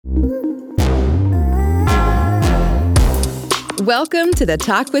Welcome to the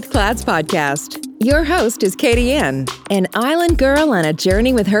Talk with Clads podcast. Your host is Katie Ann, an island girl on a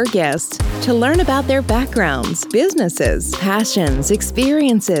journey with her guests to learn about their backgrounds, businesses, passions,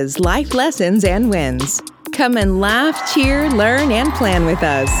 experiences, life lessons, and wins. Come and laugh, cheer, learn, and plan with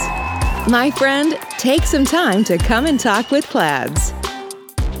us. My friend, take some time to come and talk with Clads.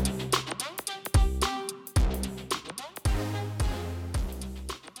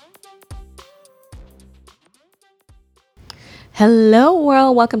 Hello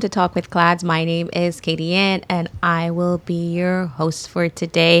world, welcome to Talk with Clads. My name is Katie Ann and I will be your host for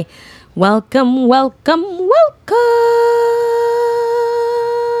today. Welcome, welcome, welcome.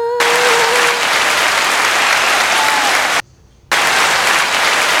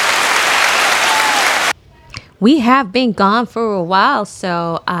 We have been gone for a while,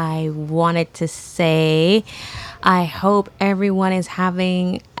 so I wanted to say I hope everyone is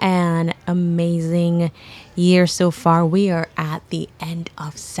having an amazing year so far. We are at the end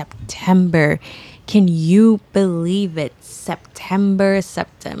of September. Can you believe it? September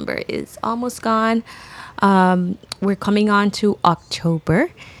is almost gone. We're coming on to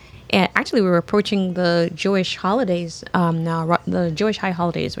October. And actually, we're approaching the Jewish holidays now, the Jewish high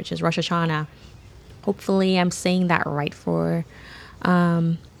holidays, which is Rosh Hashanah. Hopefully, I'm saying that right for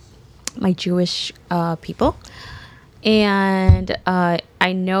my Jewish people. And I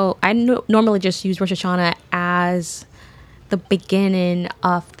normally just use Rosh Hashanah as the beginning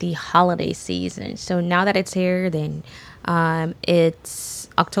of the holiday season. So now that it's here, then it's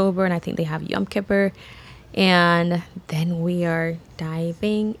October, and I think they have Yom Kippur. And then we are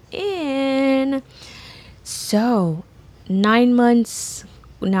diving in. So 9 months.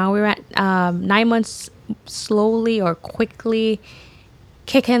 Now we're at 9 months slowly or quickly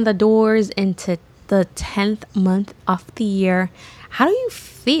kicking the doors into the 10th month of the year. How do you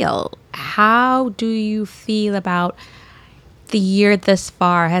feel? How do you feel about the year thus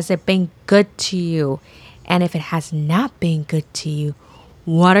far? Has it been good to you? And if it has not been good to you,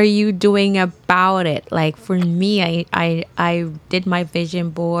 what are you doing about it? Like for me, I did my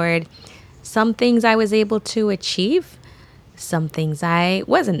vision board. Some things I was able to achieve. Some things I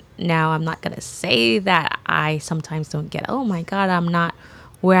wasn't. Now, I'm not going to say that I sometimes don't get, oh my God, I'm not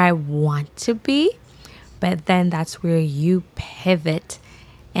where I want to be. But then that's where you pivot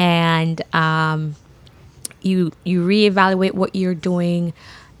and you reevaluate what you're doing.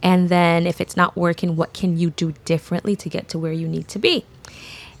 And then if it's not working, what can you do differently to get to where you need to be?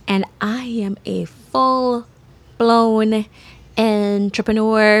 And I am a full-blown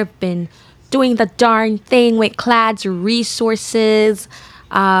entrepreneur. Been doing the darn thing with Clads Resources.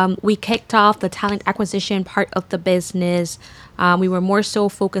 We kicked off the talent acquisition part of the business. We were more so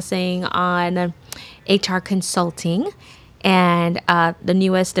focusing on HR consulting, and the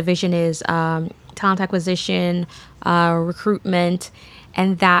newest division is talent acquisition, recruitment,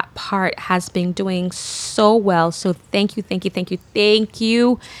 and that part has been doing so well. So thank you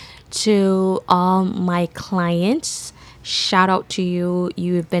to all my clients. Shout out to you.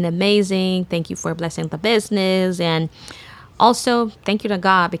 You've been amazing. Thank you for blessing the business. And also thank you to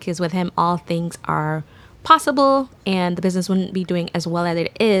God, because with him, all things are possible, and the business wouldn't be doing as well as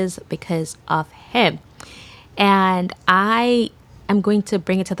it is because of him. And I am going to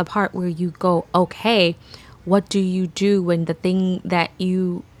bring it to the part where you go, okay, what do you do when the thing that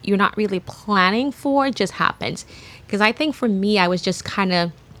you're not really planning for just happens? Because I think for me, I was just kind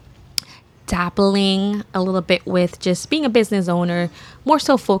of dabbling a little bit with just being a business owner, more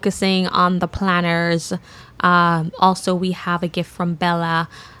so focusing on the planners. Also, we have a gift from Bella,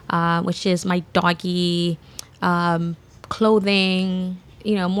 which is my doggy clothing,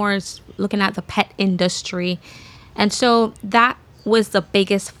 more looking at the pet industry. And so that was the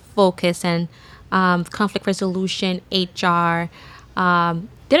biggest focus, and conflict resolution, HR.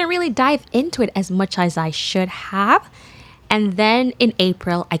 Didn't really dive into it as much as I should have. And then in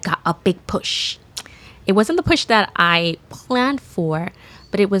April, I got a big push. It wasn't the push that I planned for,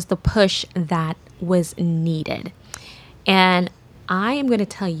 but it was the push that was needed. And I am going to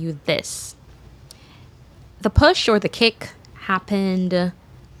tell you this. The push or the kick happened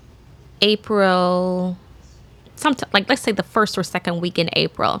April, sometime, like let's say the first or second week in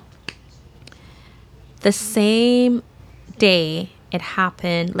April. The same day it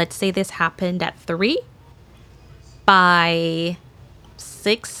happened, let's say this happened at 3. By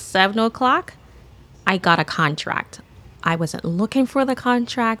 6, 7 o'clock, I got a contract. I wasn't looking for the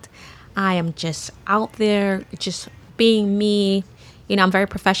contract. I am just out there, just being me. I'm very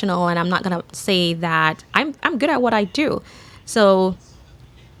professional, and I'm not going to say that I'm good at what I do. So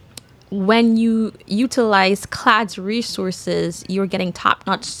when you utilize Clads Resources, you're getting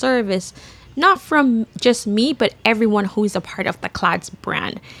top-notch service not from just me, but everyone who is a part of the Clads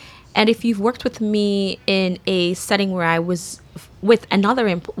brand. And if you've worked with me in a setting where I was with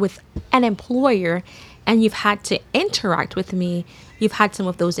with an employer, and you've had to interact with me, you've had some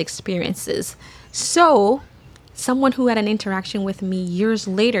of those experiences. So someone who had an interaction with me years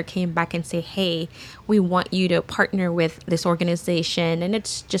later came back and say, hey, we want you to partner with this organization, and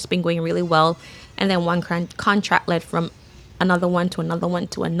it's just been going really well. And then one contract led from another one to another one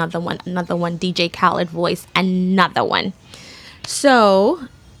to another one, DJ Khaled voice, another one. So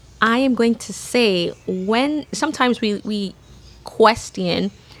I am going to say, when sometimes we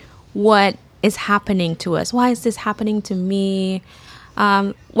question what is happening to us. Why is this happening to me?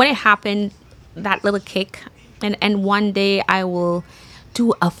 When it happened, that little kick, and one day I will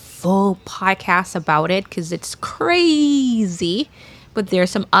do a full podcast about it because it's crazy. But there's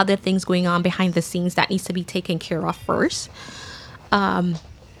some other things going on behind the scenes that needs to be taken care of first. You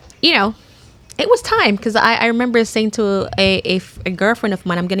know, it was time, because I remember saying to a girlfriend of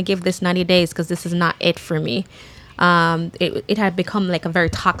mine, I'm going to give this 90 days because this is not it for me. It had become like a very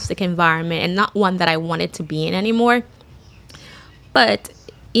toxic environment and not one that I wanted to be in anymore. But,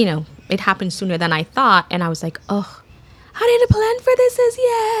 it happened sooner than I thought. And I was like, oh, I didn't plan for this as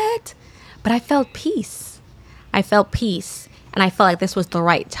yet. But I felt peace. And I felt like this was the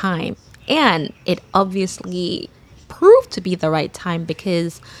right time. And it obviously proved to be the right time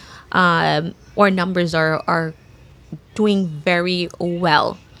because our numbers are doing very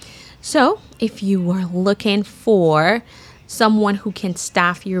well. So if you are looking for someone who can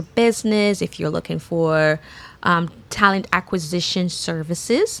staff your business, if you're looking for talent acquisition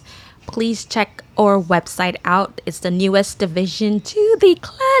services, please check our website out. It's the newest division to the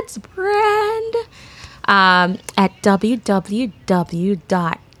Clads brand at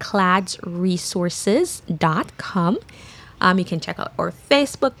www.cladsresources.com. You can check out our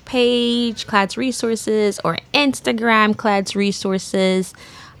Facebook page, Clads Resources, or Instagram, Clads Resources.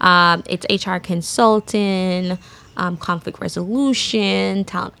 It's HR consulting, conflict resolution,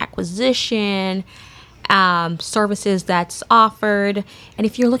 talent acquisition, services that's offered. And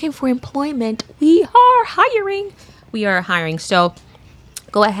if you're looking for employment, we are hiring. So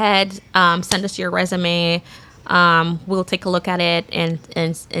go ahead, send us your resume. We'll take a look at it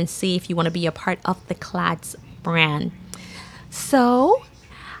and see if you want to be a part of the Clads brand. So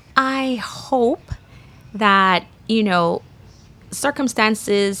I hope that,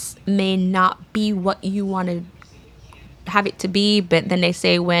 circumstances may not be what you want to have it to be, but then they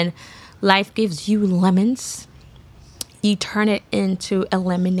say when life gives you lemons, you turn it into a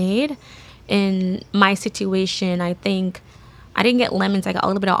lemonade. In my situation, I think I didn't get lemons. I got a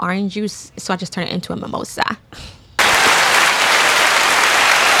little bit of orange juice, so I just turned it into a mimosa.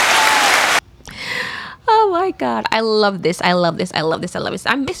 Oh my God. I love this. I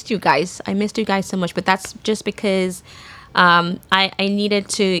missed you guys so much, but that's just because I needed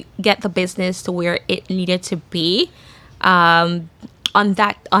to get the business to where it needed to be on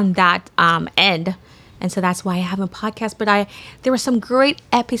that end. And so that's why I have a podcast. But there were some great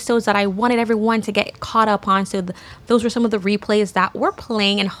episodes that I wanted everyone to get caught up on. So those were some of the replays that were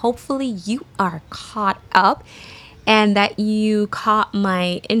playing, and hopefully you are caught up and that you caught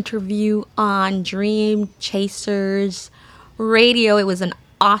my interview on Dream Chasers Radio. It was an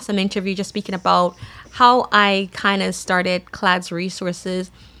awesome interview, just speaking about how I kind of started Clads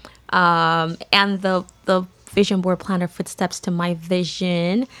Resources and the vision board planner footsteps to my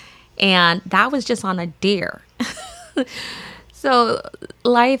vision. And that was just on a dare. So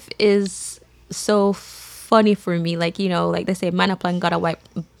life is so funny for me. Like they say, man up and got a wipe.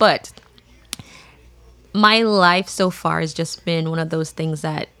 But my life so far has just been one of those things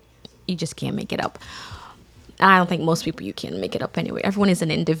that you just can't make it up. I don't think most people, you can make it up anyway. Everyone is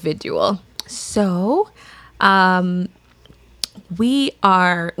an individual. So we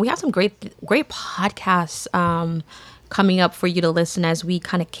have some great podcasts coming up for you to listen as we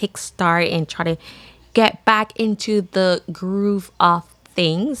kind of kickstart and try to get back into the groove of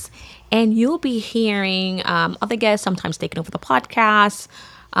things. And you'll be hearing other guests sometimes taking over the podcast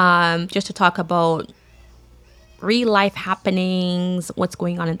just to talk about real life happenings, what's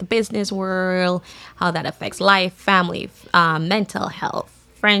going on in the business world, how that affects life, family, mental health,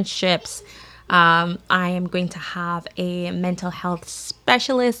 friendships. I am going to have a mental health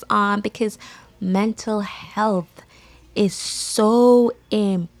specialist on because mental health is so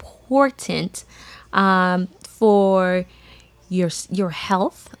important for your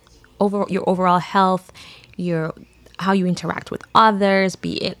health, your overall health, how you interact with others,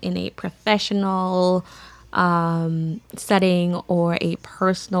 be it in a professional setting or a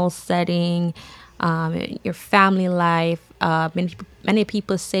personal setting, your family life. Many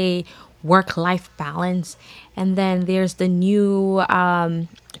people say work-life balance. And then there's the new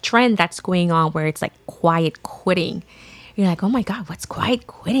trend that's going on where it's like quiet quitting. You're like, oh my God, what's quiet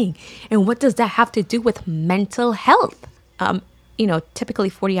quitting? And what does that have to do with mental health? Typically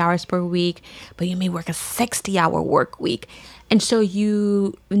 40 hours per week, but you may work a 60-hour work week. And so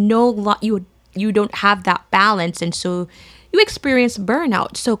you don't have that balance. And so you experience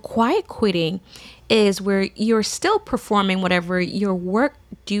burnout. So quiet quitting is where you're still performing whatever your work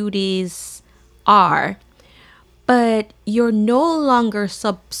duties are, but you're no longer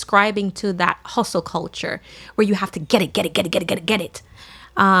subscribing to that hustle culture where you have to get it.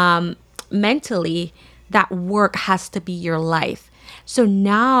 Mentally, that work has to be your life. So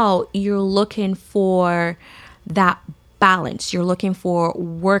now you're looking for that balance. You're looking for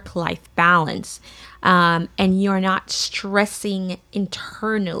work-life balance, and you're not stressing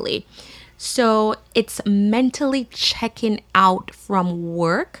internally. So it's mentally checking out from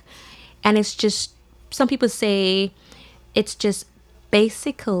work, and it's just, some people say it's just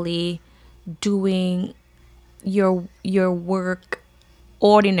basically doing your work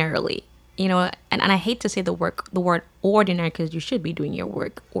ordinarily, and I hate to say the word ordinary, because you should be doing your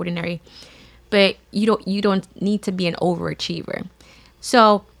work ordinary, but you don't need to be an overachiever.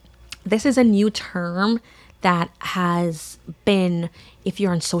 So this is a new term that has been, if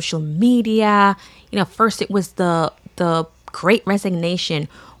you're on social media, first it was the Great Resignation,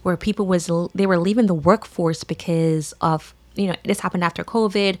 where they were leaving the workforce because of, this happened after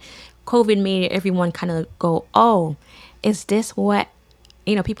COVID. COVID made everyone kind of go, oh, is this what,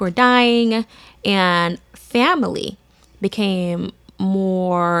 people are dying, and family became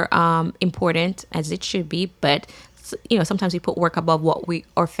more important, as it should be. But sometimes we put work above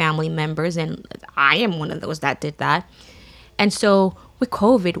our family members, and I am one of those that did that. And so with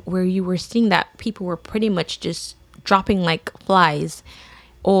COVID, where you were seeing that people were pretty much just dropping like flies,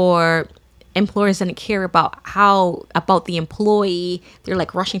 or employers didn't care about the employee, they're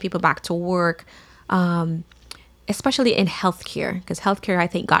like rushing people back to work, especially in healthcare, because healthcare, I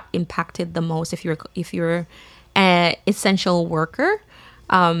think, got impacted the most. If you're an essential worker,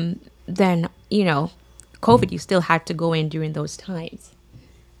 then COVID, you still had to go in during those times.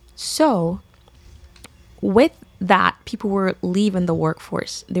 So with that, people were leaving the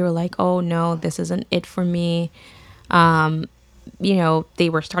workforce. They were like, oh no, this isn't it for me. They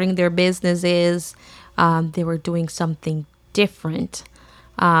were starting their businesses. They were doing something different.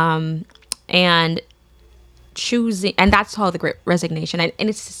 And choosing, and that's how the Great Resignation, and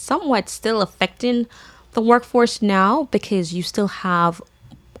it's somewhat still affecting the workforce now, because you still have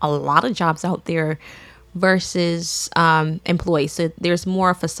a lot of jobs out there versus employees. So there's more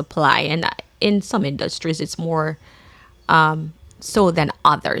of a supply, and in some industries it's more so than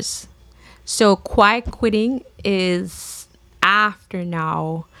others. So quiet quitting is after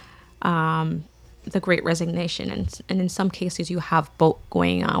now the Great Resignation, and in some cases you have both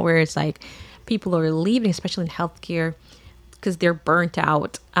going on, where it's like people are leaving, especially in healthcare, because they're burnt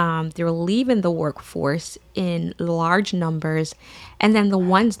out. They're leaving the workforce in large numbers. And then the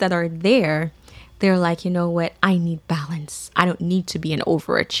ones that are there, they're like, you know what? I need balance. I don't need to be an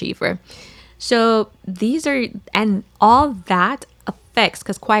overachiever. So and all that affects,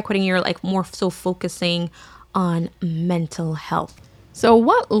 because quiet quitting, you're like more so focusing on mental health. So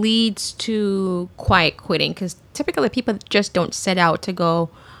what leads to quiet quitting? Because typically people just don't set out to go,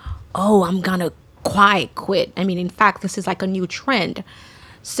 oh, I'm going to quiet quit. I mean, in fact, this is like a new trend.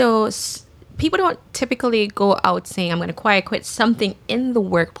 So people don't typically go out saying, I'm going to quiet quit. Something in the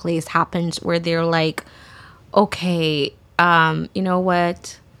workplace happens where they're like, okay, you know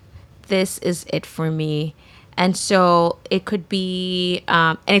what? This is it for me. And so it could be,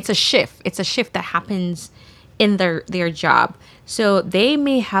 and it's a shift. It's a shift that happens in their job. So they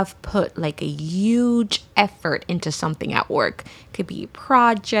may have put like a huge effort into something at work. Could be a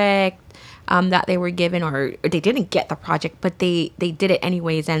project that they were given, or they didn't get the project, but they did it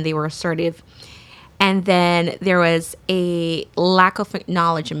anyways, and they were assertive. And then there was a lack of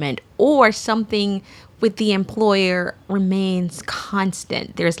acknowledgement, or something with the employer remains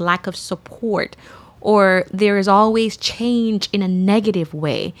constant. There's lack of support, or there is always change in a negative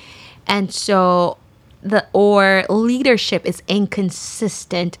way. And so or leadership is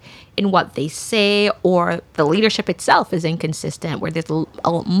inconsistent in what they say, or the leadership itself is inconsistent, where there's a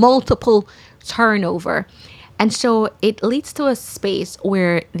multiple turnover. And so it leads to a space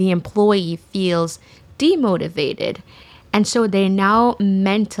where the employee feels demotivated. And so they now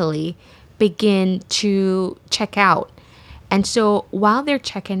mentally begin to check out. And so while they're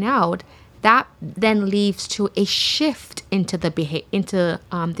checking out, that then leads to a shift into their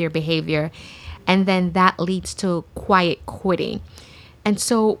behavior. And then that leads to quiet quitting. And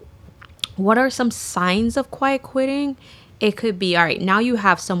so What are some signs of quiet quitting? It could be, all right, now you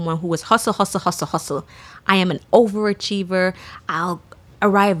have someone who is hustle, hustle, hustle, hustle. I am an overachiever. I'll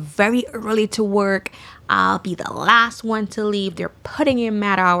arrive very early to work. I'll be the last one to leave. They're putting in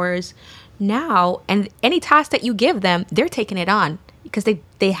mad hours. Now, and any task that you give them, they're taking it on because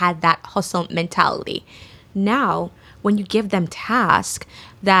they had that hustle mentality. Now, when you give them tasks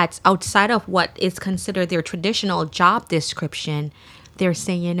that's outside of what is considered their traditional job description, they're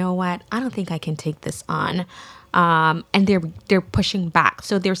saying, you know what, I don't think I can take this on. And they're pushing back.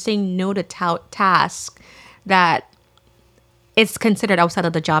 So they're saying no to tasks that it's considered outside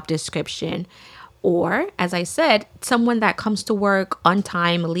of the job description. Or, as I said, someone that comes to work on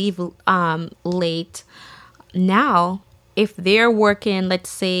time, leave late. Now, if they're working, let's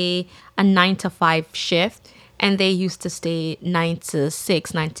say, a 9 to 5 shift, and they used to stay 9 to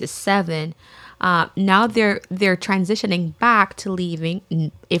 6, 9 to 7, now they're transitioning back to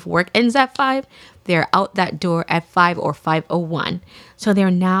leaving. If work ends at 5, they're out that door at 5 or 5:01. So they're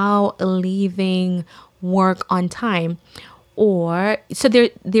now leaving work on time. Or so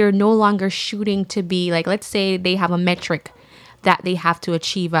they're no longer shooting to be like, let's say they have a metric that they have to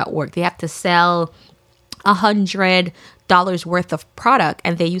achieve at work. They have to sell $100 worth of product,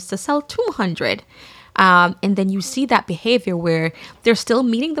 and they used to sell 200. And then you see that behavior where they're still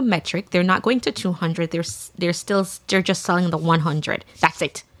meeting the metric. They're not going to 200. They're just selling the 100. That's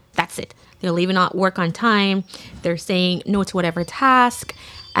it. They're leaving work on time. They're saying no to whatever task,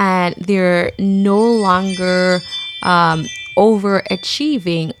 and they're no longer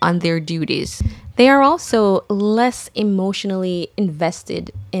overachieving on their duties. They are also less emotionally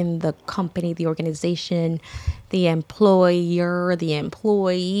invested in the company, the organization, the employer, the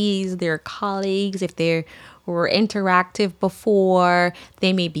employees, their colleagues. If they were interactive before,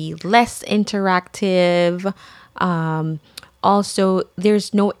 they may be less interactive. Also,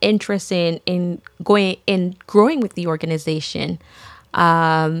 there's no interest in growing with the organization.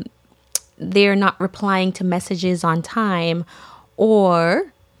 They're not replying to messages on time,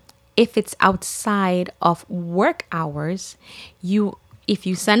 or if it's outside of work hours, if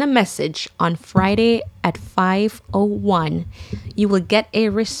you send a message on Friday at 5:01, you will get a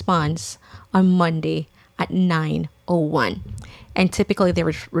response on Monday at 9:01. And typically they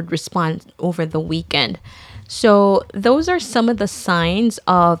would respond over the weekend. So those are some of the signs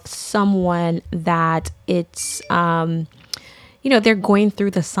of someone that it's they're going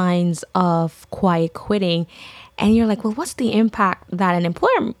through the signs of quiet quitting. And you're like, well, what's the impact that an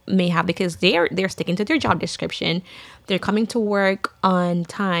employer may have? Because they're sticking to their job description. They're coming to work on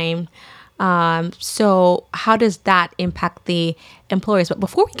time. So how does that impact the employers? But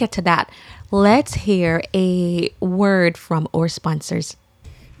before we get to that, let's hear a word from our sponsors.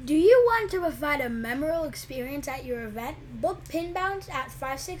 Do you want to provide a memorable experience at your event? Book Pin Bounce at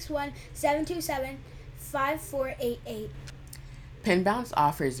 561-727-5488. Pin Bounce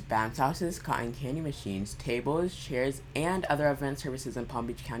offers bounce houses, cotton candy machines, tables, chairs, and other event services in Palm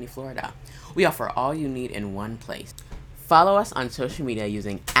Beach County, Florida. We offer all you need in one place. Follow us on social media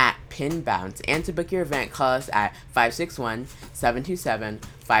using @PinBounce, and to book your event, call us at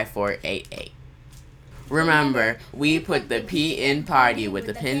 561-727-5488. Remember, we put the P in party with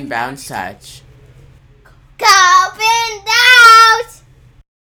the Pin Bounce touch. Go Pin Bounce!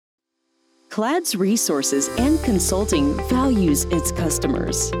 Clad's Resources and Consulting values its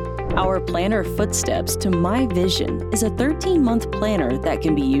customers. Our planner Footsteps to My Vision is a 13-month planner that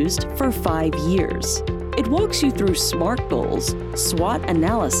can be used for 5 years. It walks you through SMART goals, SWOT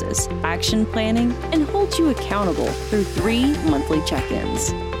analysis, action planning, and holds you accountable through 3 monthly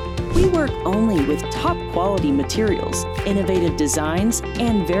check-ins. We work only with top quality materials, innovative designs,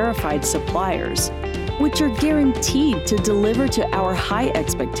 and verified suppliers, which are guaranteed to deliver to our high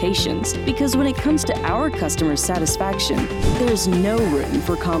expectations, because when it comes to our customer satisfaction, there's no room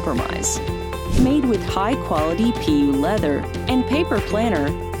for compromise. Made with high-quality PU leather and paper planner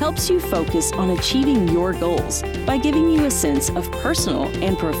helps you focus on achieving your goals by giving you a sense of personal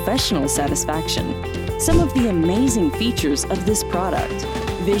and professional satisfaction. Some of the amazing features of this product: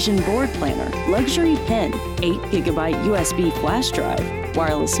 Vision Board Planner, luxury pen, 8GB USB flash drive,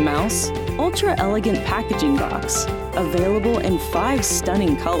 wireless mouse, ultra elegant packaging box, available in 5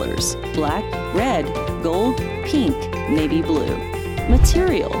 stunning colors: black, red, gold, pink, navy blue.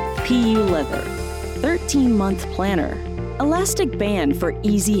 Material: PU leather. 13-month planner. Elastic band for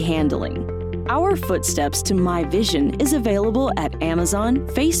easy handling. Our Footsteps to My Vision is available at Amazon,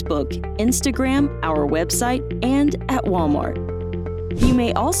 Facebook, Instagram, our website, and at Walmart. You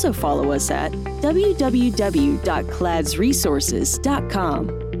may also follow us at www.cladsresources.com,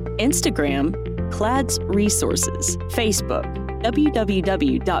 Instagram, Clads Resources, Facebook,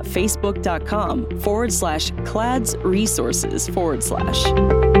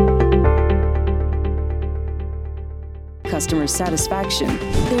 www.facebook.com/cladsresources/. Customer satisfaction,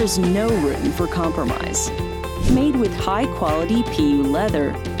 there's no room for compromise. Made with high-quality PU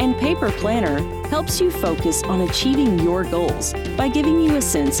leather and Paper Planner helps you focus on achieving your goals by giving you a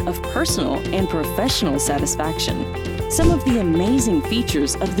sense of personal and professional satisfaction. Some of the amazing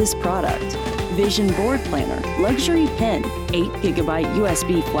features of this product: Vision Board Planner, luxury pen, 8GB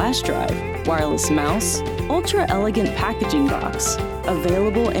USB flash drive, wireless mouse, ultra-elegant packaging box,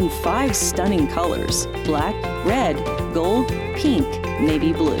 available in 5 stunning colors: black, red, gold, pink,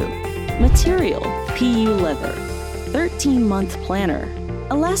 navy blue. Material: PU leather. 13-month planner.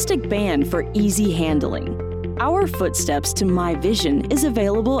 Elastic band for easy handling. Our Footsteps to My Vision is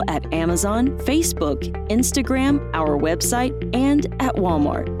available at Amazon, Facebook, Instagram, our website, and at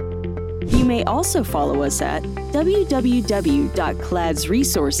Walmart. You may also follow us at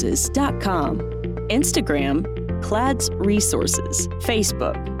www.cladsresources.com, Instagram, Clads Resources,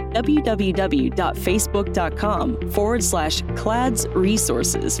 Facebook,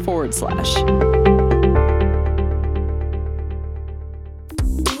 www.facebook.com/cladsresources/.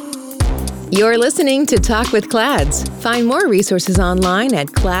 You're listening to Talk with Clads. Find more resources online at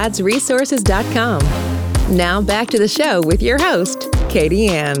cladsresources.com. Now back to the show with your host, Katie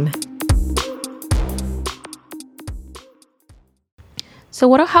Ann. So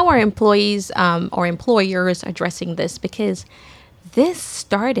how are employees or employers addressing this? Because this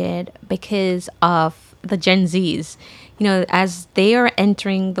started because of the Gen Zs. As they are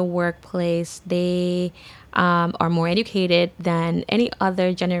entering the workplace, they are more educated than any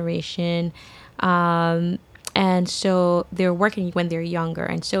other generation. And so they're working when they're younger.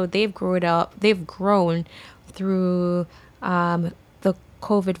 And so they've grown through the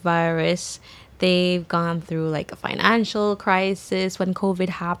COVID virus. They've gone through like a financial crisis when COVID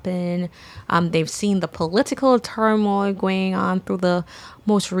happened. They've seen the political turmoil going on through the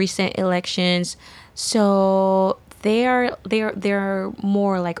most recent elections. So they're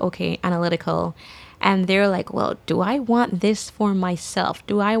more like, okay, analytical. And they're like, well, do I want this for myself?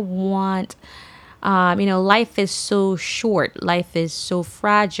 Do I want, life is so short. Life is so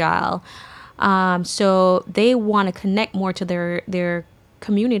fragile. So they want to connect more to their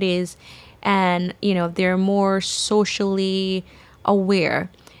communities. And, they're more socially aware.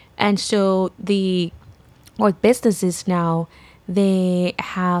 And so businesses now, they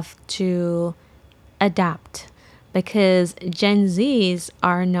have to adapt. Because Gen Zs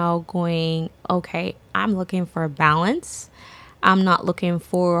are now going, okay, I'm looking for balance. I'm not looking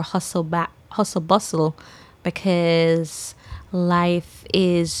for hustle bustle, because life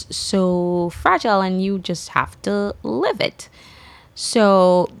is so fragile and you just have to live it.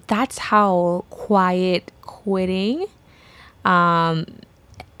 So that's how quiet quitting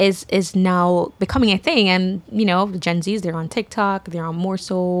is now becoming a thing. And, Gen Zs, they're on TikTok, they're on more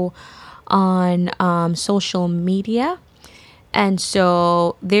so on social media, and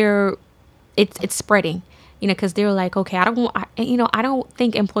so it's spreading, because they're like, okay, I don't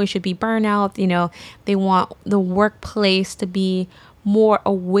think employees should be burnout. They want the workplace to be more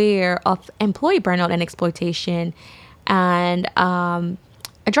aware of employee burnout and exploitation, and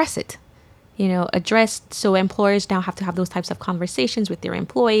address it. So employers now have to have those types of conversations with their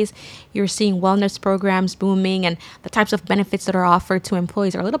employees. You're seeing wellness programs booming, and the types of benefits that are offered to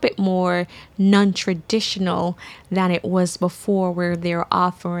employees are a little bit more non-traditional than it was before, where they're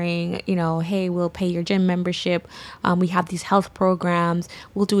offering, hey, we'll pay your gym membership. We have these health programs.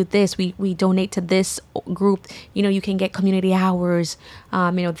 We'll do this. We donate to this group. You can get community hours.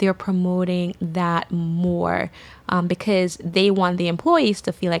 They're promoting that more. Because they want the employees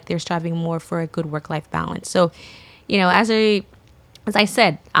to feel like they're striving more for a good work-life balance. So, as I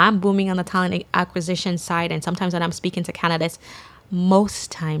said, I'm booming on the talent acquisition side. And sometimes when I'm speaking to candidates,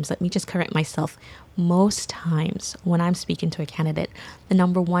 most times, let me just correct myself, most times when I'm speaking to a candidate, the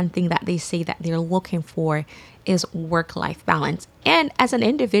number one thing that they say that they're looking for is work-life balance. And as an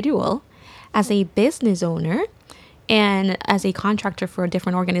individual, as a business owner, and as a contractor for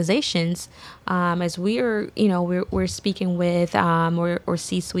different organizations, as we're speaking with or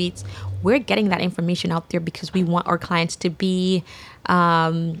C-suites, we're getting that information out there because we want our clients to be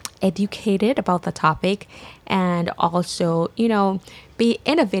educated about the topic, and also, be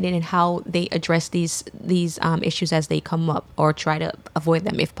innovative in how they address these issues as they come up, or try to avoid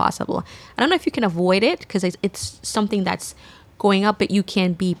them if possible. I don't know if you can avoid it, because it's something that's going up, but you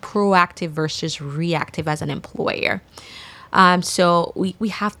can be proactive versus reactive as an employer. So we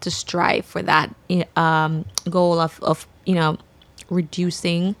have to strive for that goal of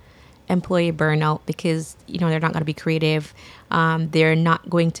reducing employee burnout, because they're not going to be creative. it's not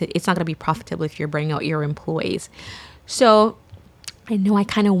going to be profitable if you're bringing out your employees. So I know I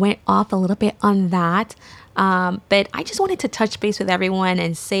kind of went off a little bit on that, but I just wanted to touch base with everyone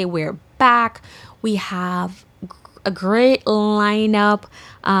and say we're back. We have a great lineup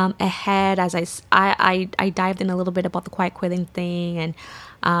ahead. As I dived in a little bit about the quiet quitting thing, and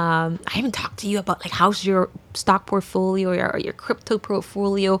I haven't talked to you about like how's your stock portfolio or your crypto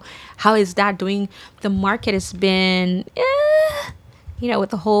portfolio. How is that doing? The market has been, with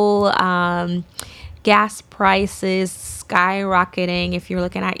the whole gas prices skyrocketing. If you're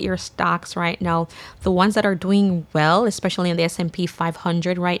looking at your stocks right now, the ones that are doing well, especially in the S&P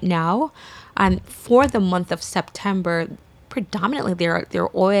 500 right now, for the month of September, predominantly they're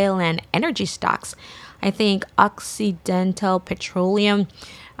oil and energy stocks. I think Occidental Petroleum,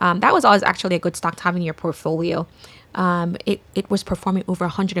 that was always actually a good stock to have in your portfolio. It was performing over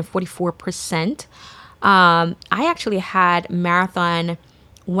 144%. I actually had Marathon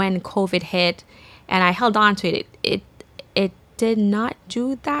when COVID hit, and I held on to it. It did not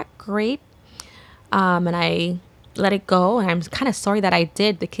do that great, and I let it go. And I'm kind of sorry that I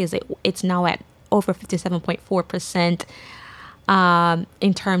did, because it's now at over 57.4%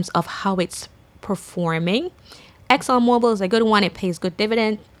 in terms of how it's performing. ExxonMobil is a good one. It pays good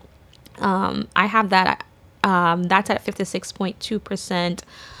dividend. I have that. That's at 56.2%.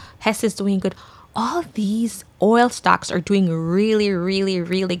 Hess is doing good. All of these oil stocks are doing really, really,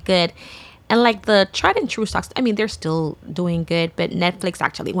 really good. And like the tried and true stocks, I mean, they're still doing good, but Netflix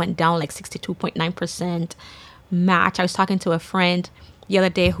actually went down like 62.9%. Match. I was talking to a friend the other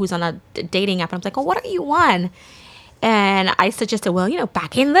day who's on a dating app, and I was like, oh, what are you on? And I suggested, well,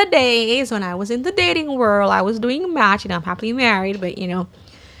 back in the days when I was in the dating world, I was doing Match. I'm happily married, but,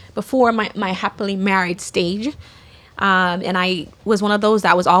 before my happily married stage. And I was one of those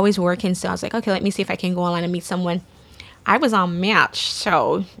that was always working. So I was like, okay, let me see if I can go online and meet someone. I was on Match,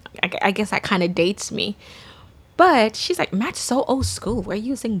 so I guess that kind of dates me. But she's like, Match is so old school. We're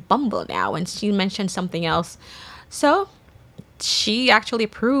using Bumble now. And she mentioned something else. So she actually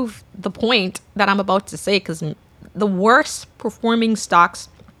proved the point that I'm about to say, because the worst performing stocks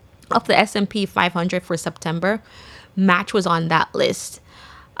of the S&P 500 for September, Match was on that list.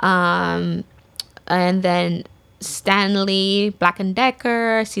 And then Stanley, Black &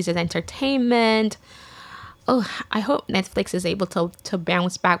 Decker, Caesars Entertainment. Oh, I hope Netflix is able to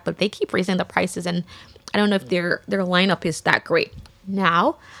bounce back, but they keep raising the prices, and I don't know if their lineup is that great.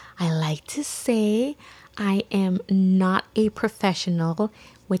 Now, I like to say I am not a professional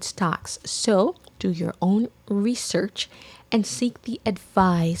with stocks, so do your own research and seek the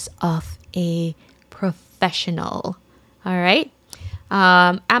advice of a professional. All right?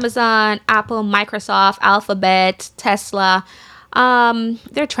 Amazon, Apple, Microsoft, Alphabet, Tesla,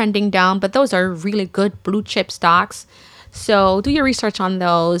 they're trending down, but those are really good blue chip stocks. So do your research on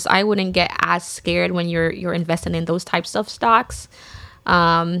those. I wouldn't get as scared when you're investing in those types of stocks.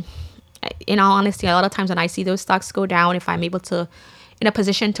 In all honesty, a lot of times when I see those stocks go down, if I'm able to, in a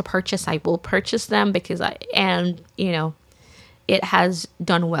position to purchase, I will purchase them, because it has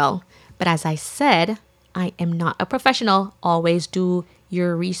done well. But as I said, I am not a professional. Always do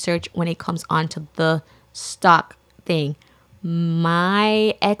your research when it comes on to the stock thing.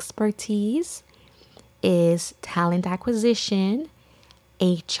 My expertise is talent acquisition,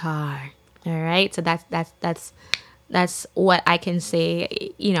 HR. All right. So that's what I can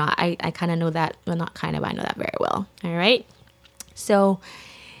say. I kind of know that. Well, not kind of, I know that very well. All right. So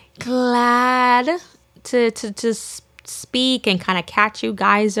glad to speak and kind of catch you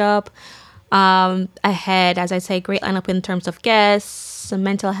guys up ahead. As I say, great lineup in terms of guests, some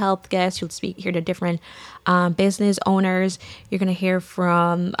mental health guests. You'll hear the different business owners. You're going to hear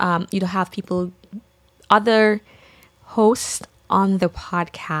from, you'll have people, other hosts on the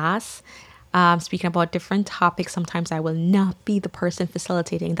podcast, speaking about different topics. Sometimes I will not be the person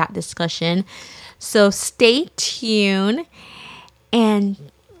facilitating that discussion. So stay tuned, and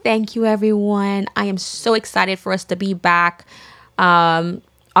thank you, everyone. I am so excited for us to be back.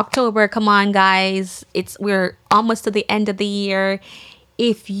 October, come on, guys. We're almost to the end of the year.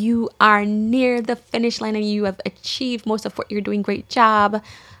 If you are near the finish line and you have achieved most of what you're doing, great job.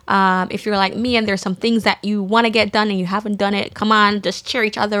 If you're like me and there's some things that you want to get done and you haven't done it, come on, just cheer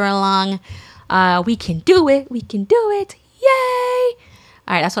each other along. We can do it. We can do it. Yay.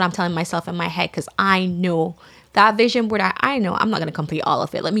 All right, that's what I'm telling myself in my head, because I know that vision board. I know I'm not going to complete all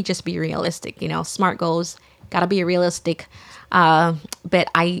of it. Let me just be realistic. Smart goals, got to be realistic. But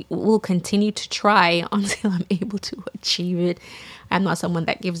I will continue to try until I'm able to achieve it. I'm not someone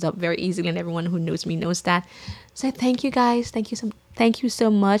that gives up very easily, and everyone who knows me knows that. So thank you, guys. Thank you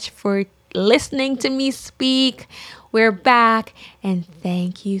so much for listening to me speak. We're back, and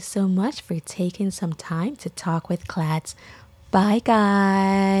thank you so much for taking some time to talk with Clads. Bye,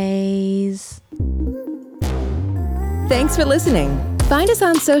 guys. Thanks for listening. Find us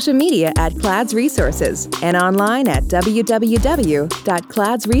on social media at Clads Resources and online at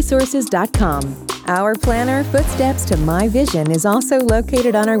www.cladsresources.com. Our planner, Footsteps to My Vision, is also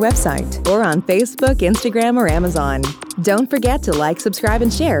located on our website or on Facebook, Instagram, or Amazon. Don't forget to like, subscribe,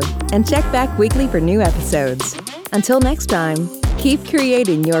 and share, and check back weekly for new episodes. Until next time, keep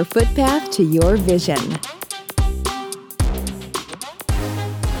creating your footpath to your vision.